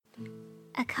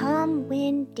A calm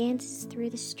wind dances through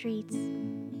the streets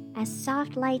as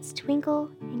soft lights twinkle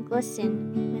and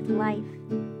glisten with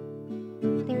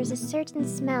life. There is a certain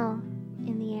smell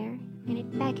in the air, and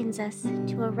it beckons us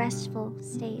to a restful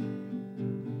state.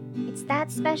 It's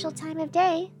that special time of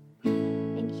day,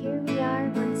 and here we are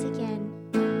once again,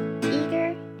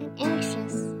 eager and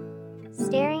anxious,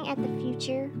 staring at the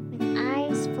future with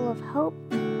eyes full of hope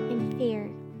and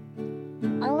fear.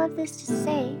 All of this to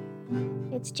say,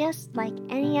 it's just like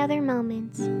any other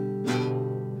moment.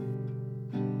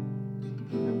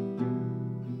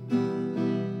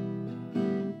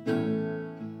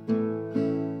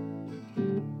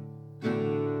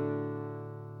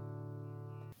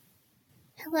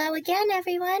 Hello again,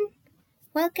 everyone.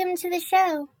 Welcome to the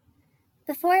show.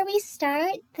 Before we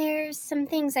start, there's some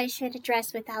things I should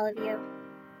address with all of you.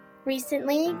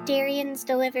 Recently, Darian's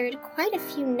delivered quite a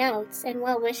few notes and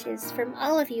well wishes from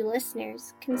all of you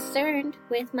listeners concerned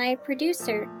with my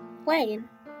producer, Blaine.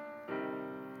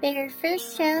 Their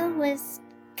first show was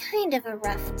kind of a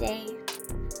rough day.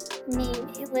 I mean,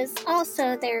 it was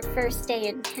also their first day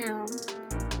in town,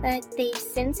 but they've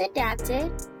since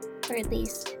adapted, or at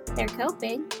least they're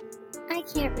coping. I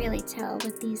can't really tell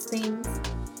with these things.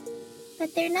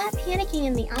 But they're not panicking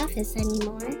in the office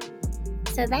anymore,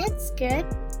 so that's good.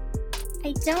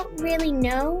 I don't really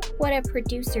know what a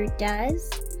producer does,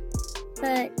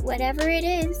 but whatever it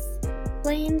is,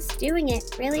 Blaine's doing it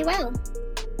really well.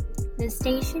 The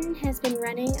station has been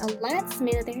running a lot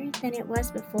smoother than it was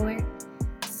before,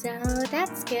 so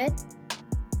that's good.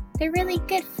 They're really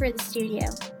good for the studio,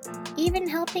 even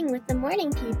helping with the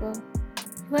morning people,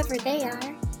 whoever they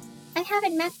are. I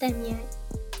haven't met them yet.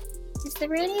 Is the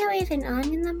radio even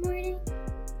on in the morning?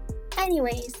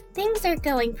 Anyways, things are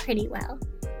going pretty well.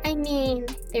 I mean,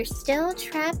 they're still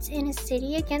trapped in a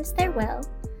city against their will,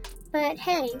 but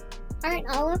hey, aren't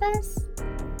all of us?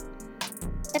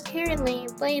 Apparently,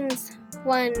 Blaine's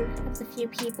one of the few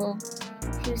people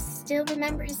who still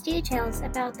remembers details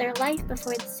about their life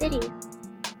before the city.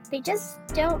 They just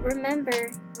don't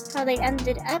remember how they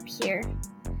ended up here,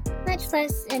 much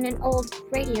less in an old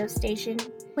radio station,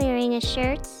 wearing a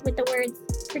shirt with the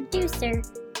words producer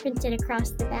printed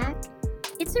across the back.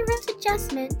 It's a rough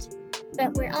adjustment,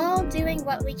 but we're all doing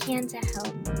what we can to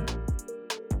help.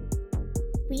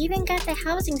 We even got the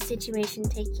housing situation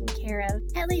taken care of,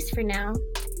 at least for now.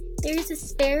 There's a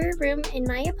spare room in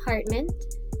my apartment,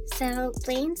 so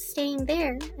Blaine's staying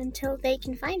there until they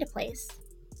can find a place.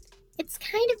 It's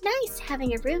kind of nice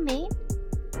having a roommate.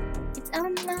 It's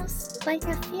almost like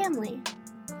a family,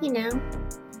 you know,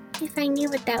 if I knew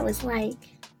what that was like.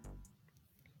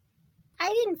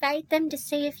 I'd invite them to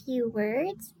say a few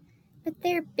words, but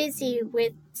they're busy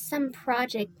with some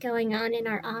project going on in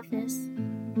our office.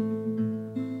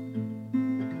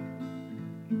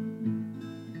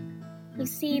 You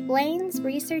see, Blaine's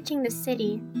researching the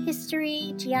city,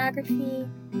 history, geography,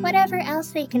 whatever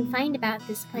else they can find about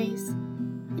this place.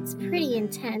 It's pretty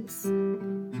intense.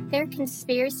 Their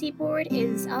conspiracy board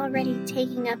is already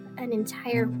taking up an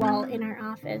entire wall in our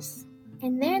office.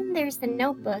 And then there's the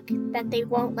notebook that they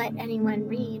won't let anyone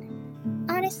read.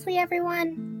 Honestly,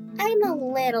 everyone, I'm a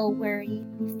little worried.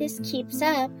 If this keeps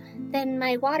up, then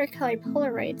my watercolor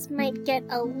Polaroids might get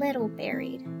a little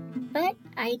buried. But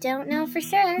I don't know for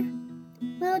sure.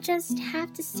 We'll just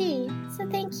have to see, so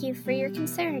thank you for your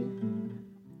concern.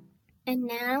 And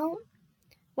now,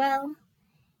 well,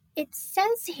 it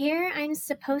says here I'm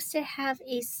supposed to have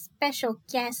a special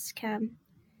guest come,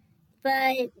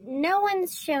 but no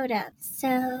one's showed up,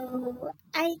 so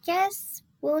I guess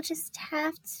we'll just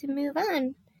have to move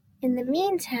on. In the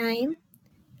meantime,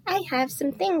 I have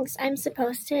some things I'm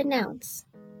supposed to announce.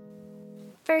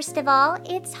 First of all,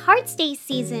 it's Hearts Day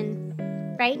season.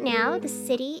 Right now, the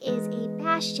city is a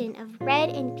bastion of red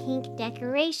and pink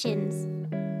decorations.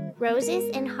 Roses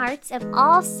and hearts of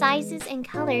all sizes and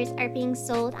colors are being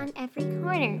sold on every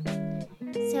corner.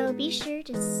 So be sure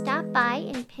to stop by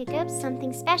and pick up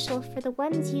something special for the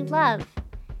ones you love,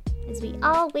 as we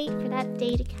all wait for that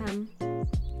day to come.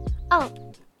 Oh,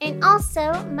 and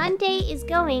also, Monday is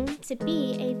going to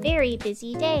be a very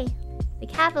busy day. The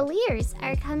Cavaliers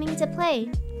are coming to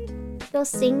play. They'll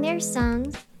sing their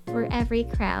songs for every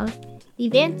crowd. The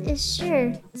event is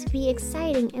sure to be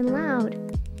exciting and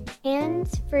loud. And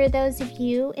for those of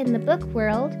you in the book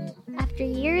world, after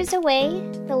years away,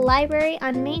 the library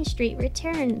on Main Street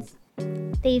returns.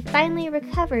 They've finally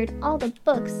recovered all the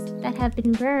books that have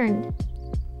been burned.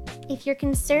 If you're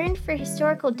concerned for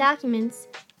historical documents,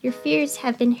 your fears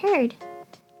have been heard.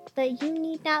 But you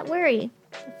need not worry.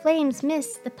 The flames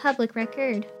missed the public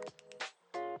record.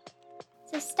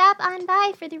 So stop on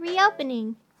by for the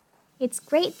reopening. It's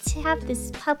great to have this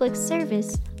public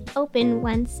service open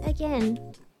once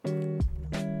again.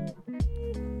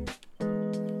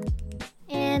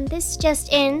 And this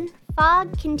just in,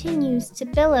 fog continues to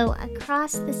billow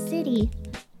across the city.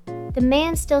 The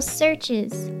man still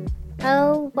searches.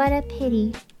 Oh, what a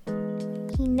pity.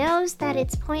 He knows that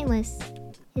it's pointless.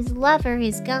 His lover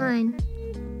is gone,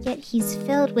 yet he's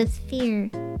filled with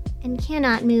fear and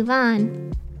cannot move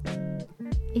on.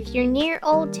 If you're near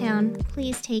Old Town,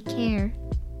 please take care.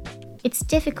 It's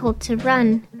difficult to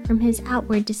run from his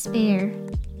outward despair.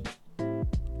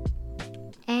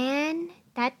 And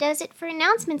that does it for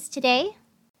announcements today.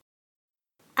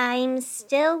 I'm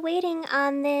still waiting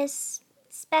on this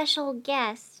special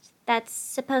guest that's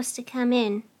supposed to come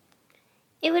in.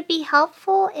 It would be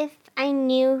helpful if I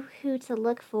knew who to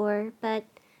look for, but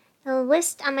the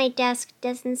list on my desk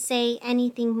doesn't say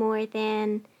anything more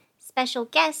than special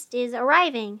guest is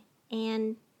arriving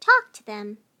and talk to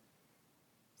them.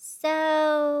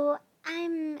 So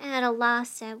I'm at a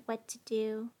loss at what to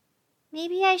do.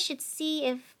 Maybe I should see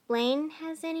if Blaine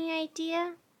has any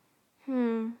idea?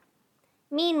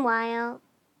 Meanwhile,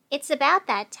 it's about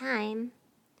that time.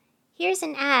 Here's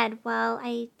an ad while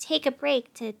I take a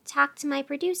break to talk to my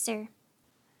producer.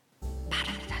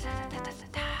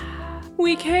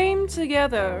 We came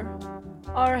together.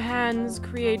 Our hands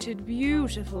created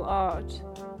beautiful art.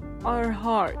 Our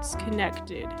hearts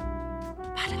connected.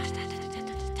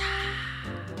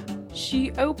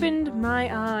 She opened my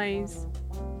eyes.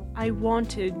 I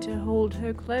wanted to hold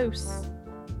her close,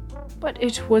 but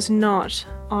it was not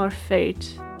our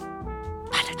fate.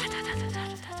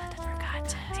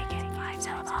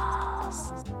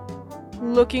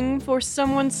 Looking for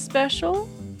someone special?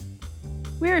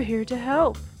 We're here to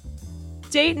help.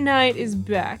 Date night is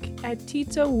back at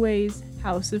Tito Way's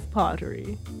House of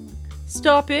Pottery.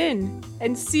 Stop in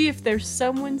and see if there's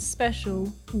someone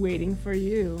special waiting for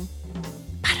you.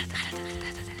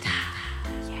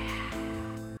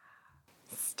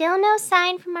 Still no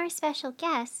sign from our special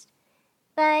guest,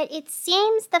 but it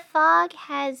seems the fog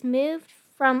has moved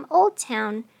from Old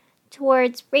Town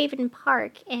towards Raven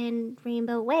Park and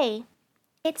Rainbow Way.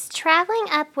 It's traveling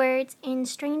upwards in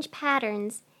strange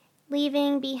patterns,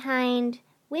 leaving behind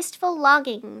wistful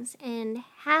longings and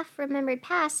half-remembered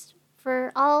past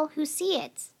for all who see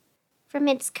it. From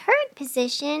its current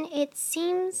position, it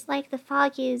seems like the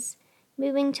fog is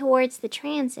moving towards the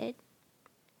transit.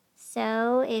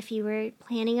 So, if you were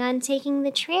planning on taking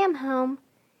the tram home,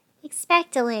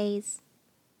 expect delays.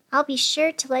 I'll be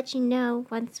sure to let you know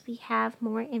once we have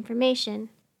more information.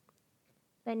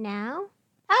 But now?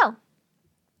 Oh!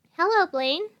 Hello,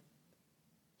 Blaine.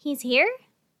 He's here?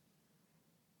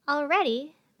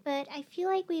 Already, but I feel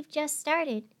like we've just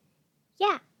started.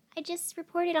 Yeah, I just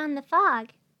reported on the fog.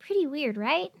 Pretty weird,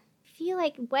 right? I feel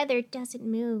like weather doesn't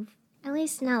move. At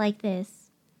least not like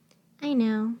this. I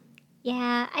know.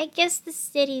 Yeah, I guess the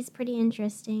city's pretty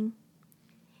interesting.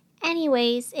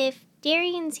 Anyways, if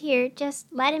Darian's here, just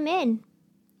let him in.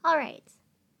 Alright.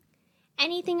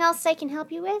 Anything else I can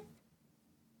help you with?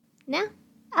 No?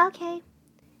 Okay.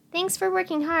 Thanks for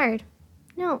working hard.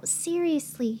 No,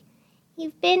 seriously.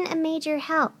 You've been a major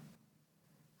help.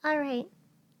 Alright.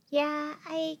 Yeah,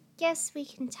 I guess we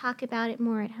can talk about it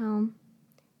more at home.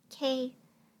 Okay.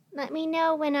 Let me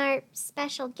know when our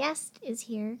special guest is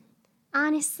here.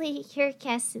 Honestly, your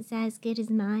guess is as good as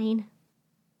mine.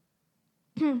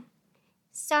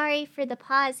 Sorry for the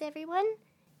pause, everyone.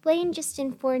 Blaine just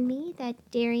informed me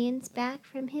that Darian's back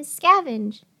from his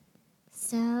scavenge.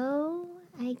 So,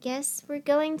 I guess we're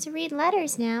going to read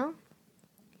letters now.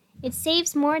 It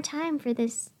saves more time for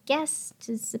this guest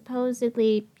to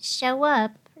supposedly show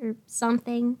up or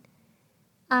something.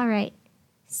 Alright,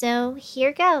 so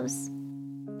here goes.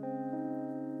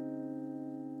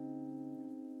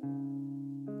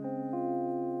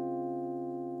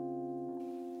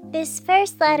 This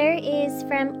first letter is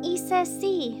from Issa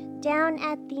C. down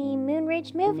at the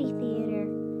Moonridge Movie Theater.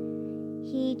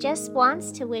 He just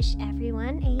wants to wish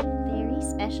everyone a very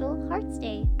special Hearts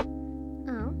Day.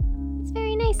 Oh, it's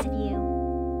very nice of you.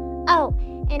 Oh,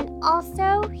 and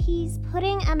also he's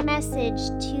putting a message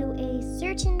to a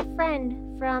certain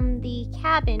friend from the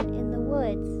cabin in the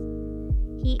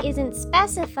woods. He isn't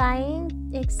specifying,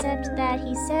 except that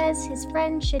he says his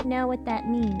friend should know what that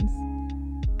means.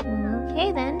 Well,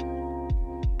 okay then.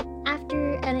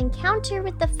 After an encounter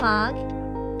with the fog,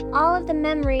 all of the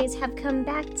memories have come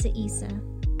back to Issa.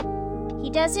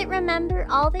 He doesn't remember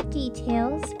all the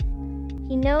details.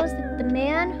 He knows that the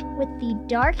man with the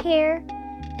dark hair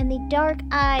and the dark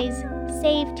eyes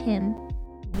saved him.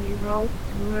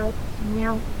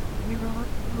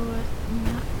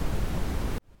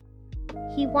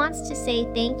 He wants to say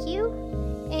thank you,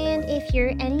 and if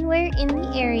you're anywhere in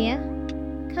the area,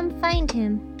 come find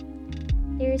him.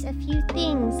 There's a few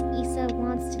things Issa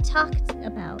wants to talk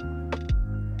about.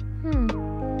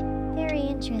 Very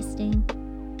interesting.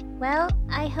 Well,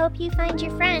 I hope you find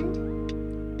your friend.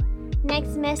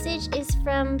 Next message is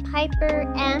from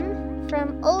Piper M.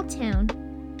 from Old Town.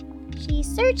 She's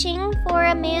searching for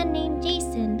a man named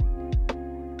Jason.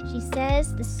 She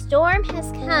says the storm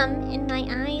has come and my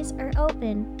eyes are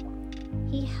open.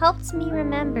 He helped me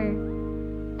remember.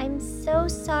 I'm so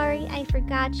sorry I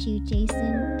forgot you,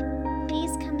 Jason.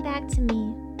 Please come back to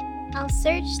me. I'll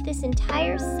search this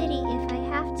entire city if I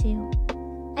have to.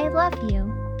 I love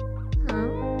you.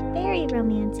 Oh, very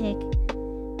romantic.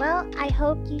 Well, I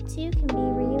hope you two can be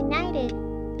reunited.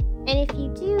 And if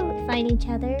you do find each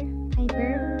other,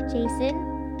 Piper,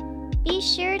 Jason, be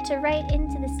sure to write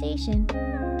into the station.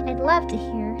 I'd love to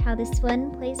hear how this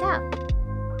one plays out.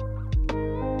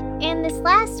 And this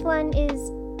last one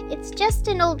it's just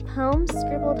an old poem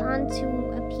scribbled onto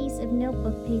a piece of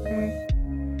notebook paper.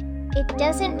 It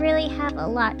doesn't really have a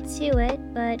lot to it,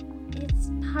 but it's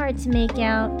hard to make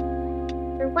out.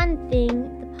 For one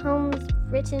thing, the poem's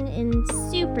written in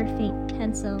super faint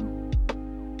pencil.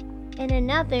 And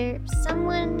another,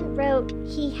 someone wrote,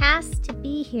 "He has to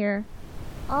be here,"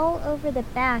 all over the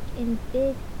back in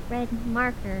big red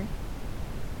marker.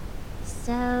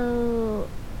 So,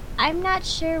 I'm not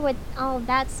sure what all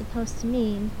that's supposed to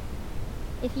mean.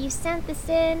 If you sent this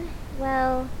in,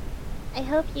 well, I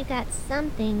hope you got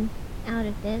something out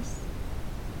of this.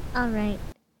 Alright,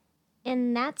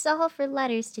 and that's all for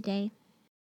letters today.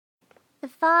 The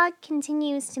fog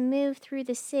continues to move through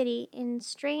the city in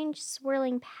strange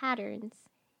swirling patterns.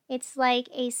 It's like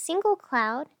a single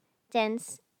cloud,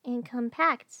 dense and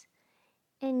compact,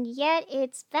 and yet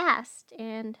it's vast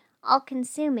and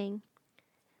all-consuming.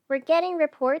 We're getting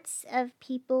reports of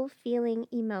people feeling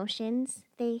emotions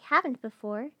they haven't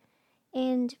before,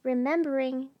 and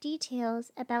remembering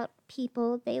details about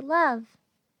people they love.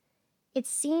 It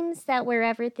seems that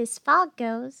wherever this fog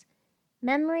goes,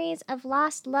 memories of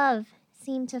lost love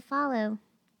seem to follow.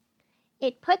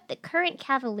 It put the current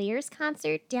Cavaliers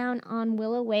concert down on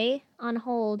Willow Way on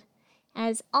hold,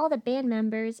 as all the band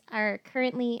members are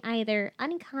currently either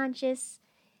unconscious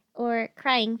or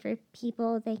crying for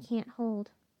people they can't hold.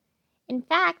 In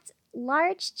fact,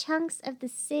 large chunks of the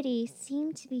city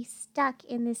seem to be stuck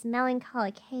in this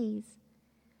melancholic haze.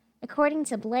 According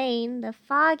to Blaine, the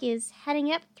fog is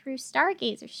heading up through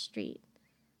Stargazer Street.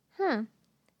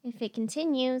 If it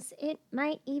continues, it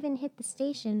might even hit the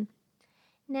station.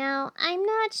 Now, I'm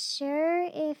not sure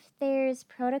if there's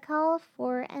protocol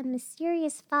for a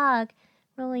mysterious fog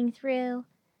rolling through,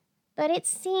 but it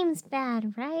seems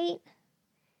bad, right?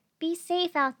 Be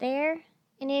safe out there,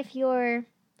 and if you're...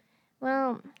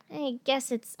 well, I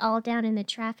guess it's all down in the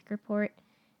traffic report,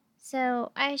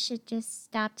 so I should just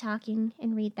stop talking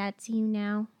and read that to you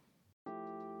now.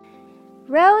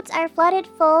 Roads are flooded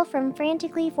full from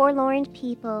frantically forlorn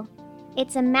people.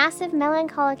 It's a massive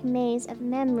melancholic maze of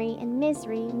memory and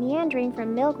misery meandering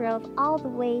from Millgrove all the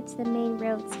way to the main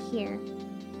roads here.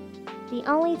 The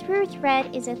only through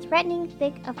thread is a threatening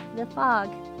thick of the fog.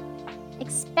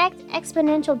 Expect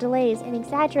exponential delays and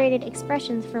exaggerated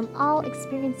expressions from all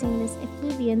experiencing this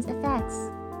effluvian's effects.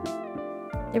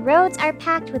 The roads are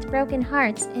packed with broken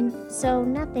hearts, and so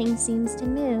nothing seems to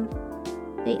move.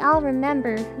 They all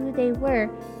remember who they were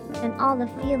and all the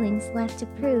feelings left to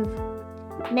prove.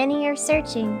 Many are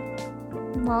searching,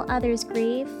 while others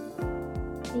grieve.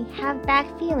 They have back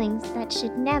feelings that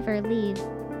should never leave.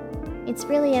 It's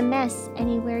really a mess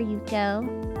anywhere you go.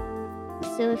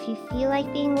 So if you feel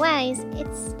like being wise,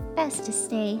 it's best to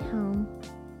stay home.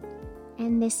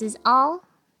 And this is all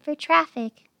for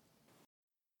traffic.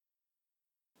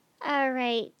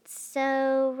 Alright,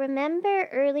 so remember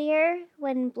earlier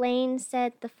when Blaine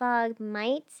said the fog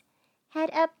might head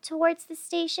up towards the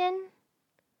station?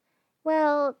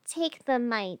 Well, take the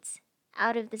might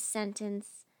out of the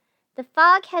sentence. The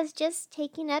fog has just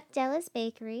taken up Della's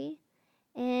Bakery,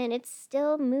 and it's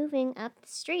still moving up the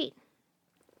street.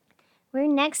 We're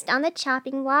next on the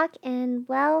chopping block, and,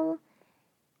 well,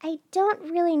 I don't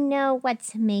really know what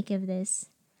to make of this.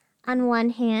 On one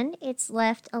hand, it's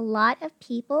left a lot of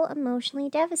people emotionally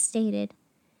devastated.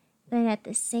 But at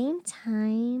the same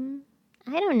time,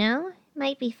 I don't know, it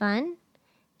might be fun.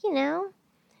 You know,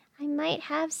 I might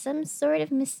have some sort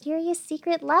of mysterious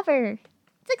secret lover.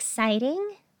 It's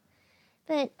exciting.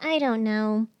 But I don't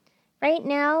know. Right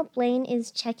now, Blaine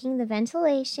is checking the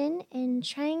ventilation and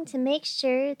trying to make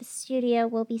sure the studio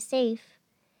will be safe.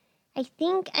 I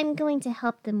think I'm going to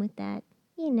help them with that.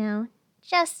 You know,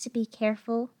 just to be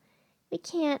careful. We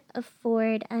can't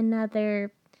afford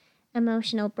another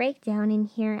emotional breakdown in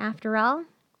here after all.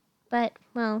 But,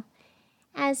 well,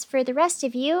 as for the rest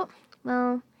of you,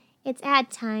 well, it's ad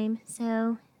time,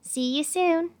 so see you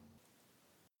soon.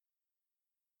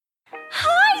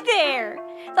 Hi there!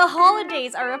 The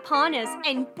holidays are upon us,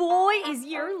 and boy, is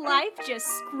your life just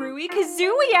screwy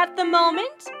kazooey at the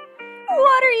moment.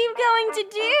 What are you going to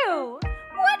do?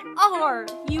 What are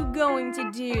you going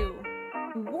to do?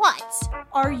 What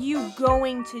are you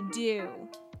going to do?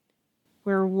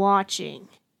 We're watching.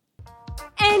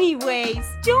 Anyways,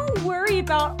 don't worry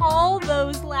about all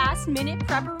those last-minute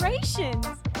preparations.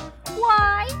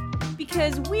 Why?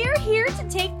 Because we're here to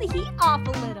take the heat off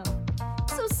a little.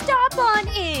 So stop on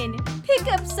in,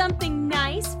 pick up something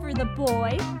nice for the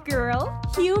boy, girl,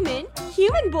 human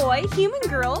boy, human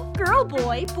girl, girl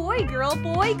boy, girl,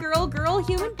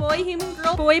 human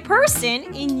girl, boy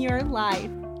person in your life.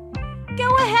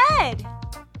 Go ahead.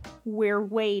 We're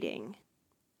waiting.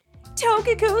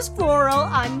 Tokako's Floral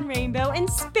on Rainbow and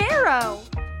Sparrow.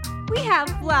 We have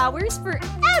flowers for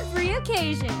every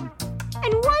occasion.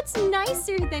 And what's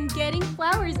nicer than getting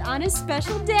flowers on a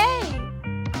special day?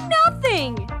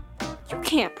 Nothing! You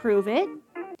can't prove it.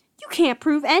 You can't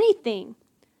prove anything.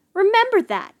 Remember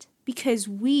that, because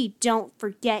we don't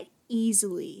forget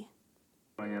easily.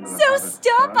 So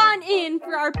stop on in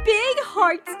for our Big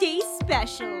Hearts Day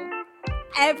special.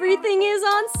 Everything is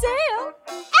on sale.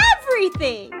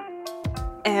 Everything!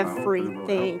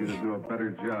 Everything.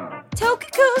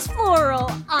 Tokako's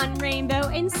Floral on Rainbow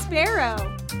and Sparrow.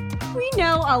 We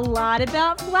know a lot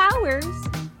about flowers.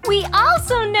 We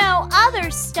also know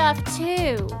other stuff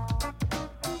too.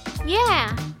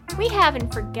 Yeah, we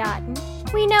haven't forgotten.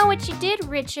 We know what you did,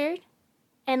 Richard.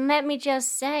 And let me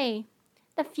just say,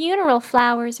 the funeral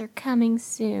flowers are coming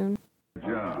soon.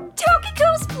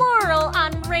 Tokako's Floral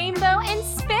on Rainbow and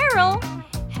Sparrow.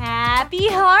 Happy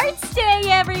Hearts Day,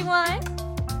 everyone!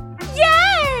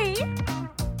 Yay!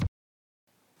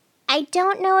 I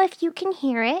don't know if you can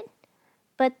hear it,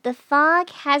 but the fog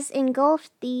has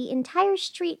engulfed the entire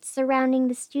street surrounding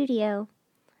the studio.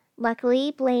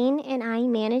 Luckily, Blaine and I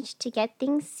managed to get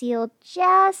things sealed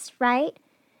just right,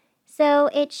 so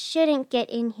it shouldn't get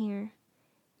in here.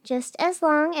 Just as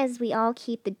long as we all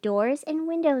keep the doors and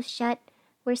windows shut,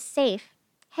 we're safe.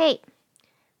 Hey,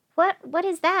 what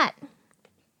is that?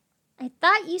 I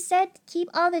thought you said keep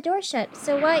all the doors shut,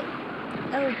 so why?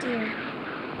 Oh dear.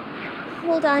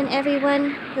 Hold on,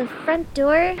 everyone. The front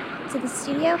door to the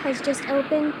studio has just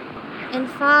opened, and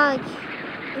fog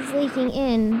is leaking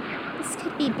in. This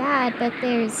could be bad, but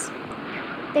there's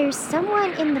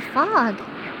someone in the fog.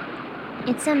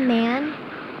 It's a man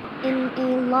in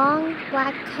a long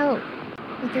black coat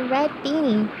with a red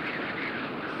beanie.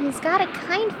 He's got a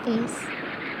kind face,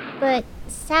 but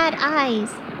sad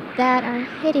eyes that are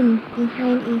hidden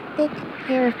behind a thick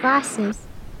pair of glasses.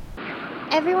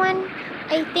 Everyone,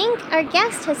 I think our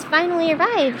guest has finally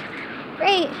arrived.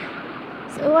 Great.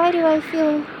 So why do I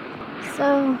feel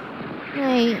so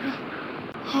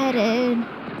light-headed?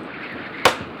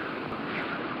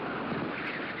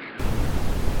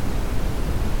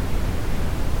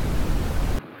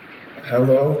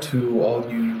 Hello to all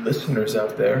you listeners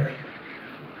out there.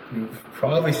 You've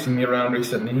probably seen me around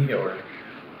recently, or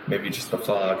maybe just the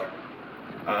fog.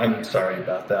 I'm sorry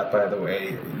about that, by the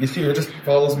way. You see, it just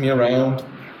follows me around.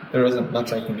 There isn't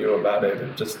much I can do about it.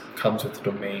 It just comes with the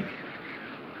domain.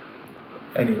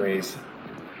 Anyways,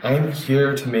 I'm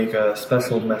here to make a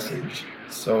special message.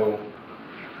 So,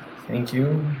 thank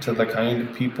you to the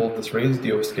kind people at this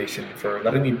radio station for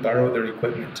letting me borrow their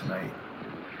equipment tonight.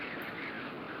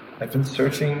 I've been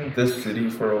searching this city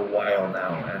for a while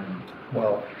now, and,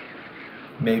 well,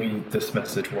 maybe this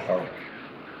message will help.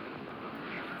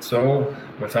 So,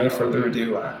 without further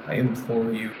ado, I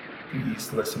implore you,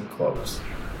 please listen close.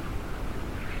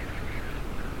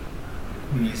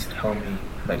 Please tell me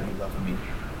that you love me.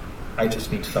 I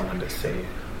just need someone to save.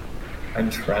 I'm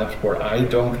trapped where I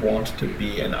don't want to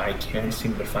be, and I can't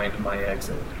seem to find my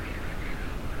exit.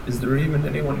 Is there even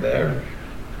anyone there?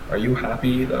 Are you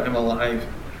happy that I'm alive?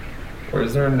 Or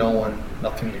is there no one,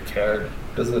 nothing to care?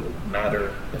 Does it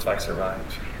matter if I survive?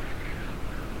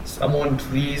 Someone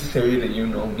please say that you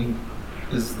know me.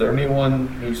 Is there anyone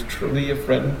who's truly a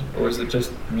friend, or is it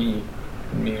just me,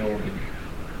 and me only,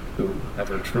 who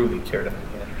ever truly cared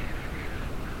again?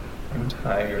 I'm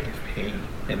tired of pain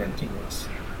and emptiness,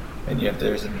 and yet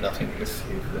there's nothing to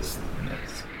save this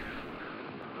loneliness.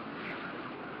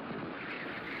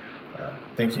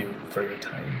 Thank you for your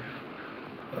time.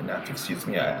 And now, excuse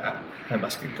me, I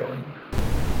must get going.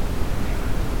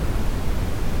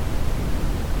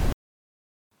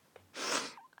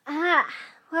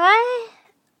 What?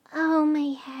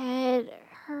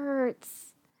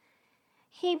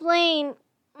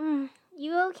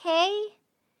 you okay?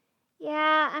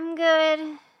 Yeah, I'm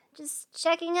good. Just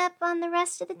checking up on the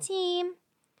rest of the team.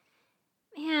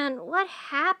 Man, what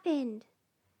happened?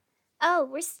 Oh,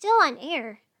 we're still on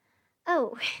air.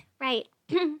 Oh, right.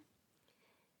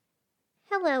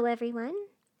 Hello, everyone.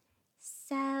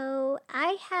 So,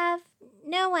 I have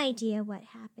no idea what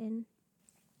happened.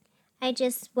 I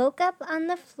just woke up on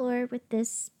the floor with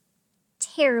this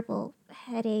terrible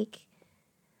headache.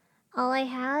 All I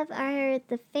have are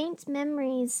the faint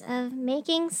memories of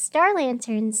making star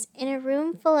lanterns in a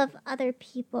room full of other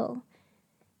people.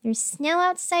 There's snow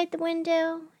outside the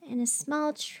window and a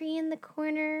small tree in the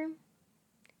corner.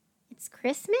 It's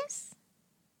Christmas?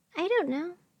 I don't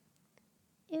know.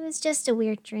 It was just a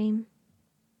weird dream.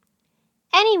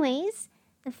 Anyways,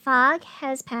 the fog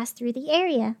has passed through the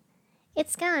area.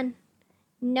 It's gone.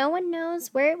 No one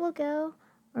knows where it will go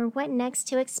or what next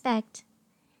to expect.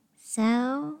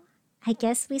 So, I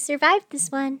guess we survived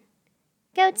this one.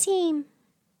 Go team!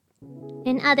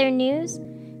 In other news,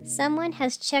 someone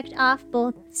has checked off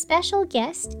both special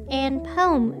guest and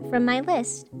poem from my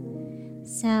list.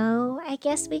 So, I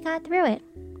guess we got through it.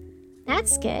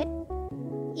 That's good.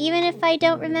 Even if I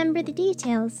don't remember the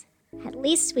details, at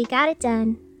least we got it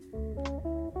done.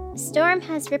 A storm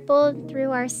has rippled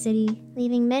through our city,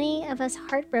 leaving many of us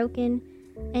heartbroken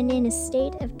and in a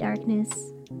state of darkness.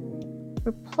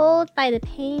 We're pulled by the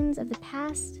pains of the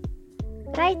past,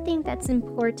 but I think that's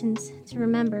important to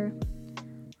remember.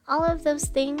 All of those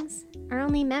things are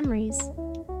only memories.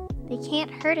 They can't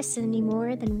hurt us any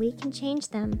more than we can change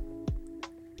them.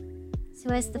 So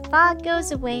as the fog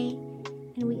goes away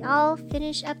and we all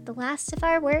finish up the last of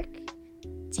our work,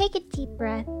 take a deep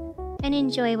breath and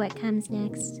enjoy what comes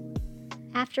next.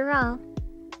 After all,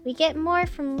 we get more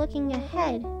from looking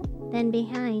ahead than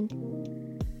behind.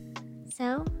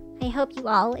 So, I hope you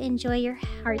all enjoy your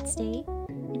Hearts Day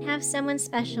and have someone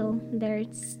special there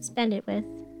to spend it with.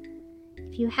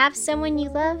 If you have someone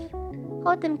you love,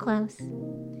 hold them close.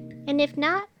 And if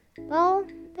not, well,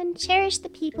 then cherish the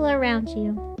people around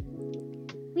you.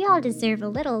 We all deserve a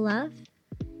little love.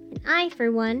 And I,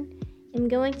 for one, am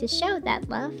going to show that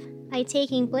love by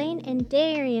taking Blaine and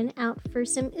Darian out for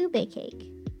some ube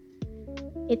cake.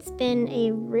 It's been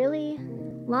a really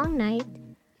long night,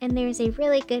 and there's a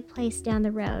really good place down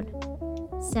the road.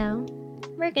 So,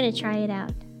 we're gonna try it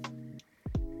out.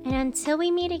 And until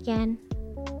we meet again,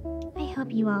 I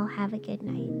hope you all have a good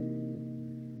night.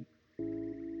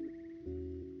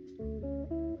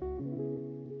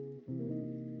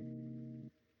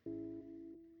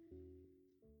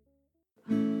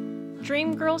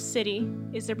 Dream Girl City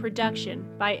is a production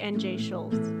by N.J.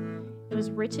 Schultz. It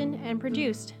was written and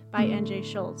produced by N.J.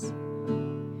 Schultz.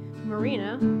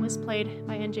 Marina was played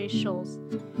by N.J. Schultz.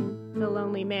 The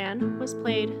Lonely Man was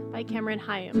played by Cameron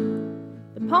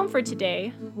Hyam. The poem for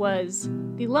today was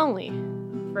The Lonely.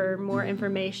 For more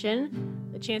information,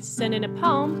 the chance to send in a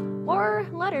poem, or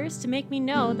letters to make me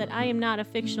know that I am not a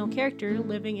fictional character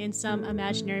living in some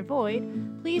imaginary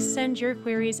void, please send your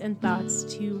queries and thoughts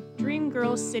to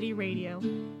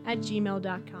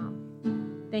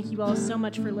dreamgirlscityradio@gmail.com. Thank you all so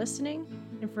much for listening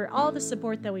and for all the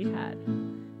support that we've had.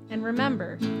 And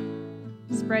remember,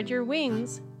 spread your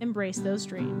wings, embrace those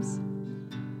dreams.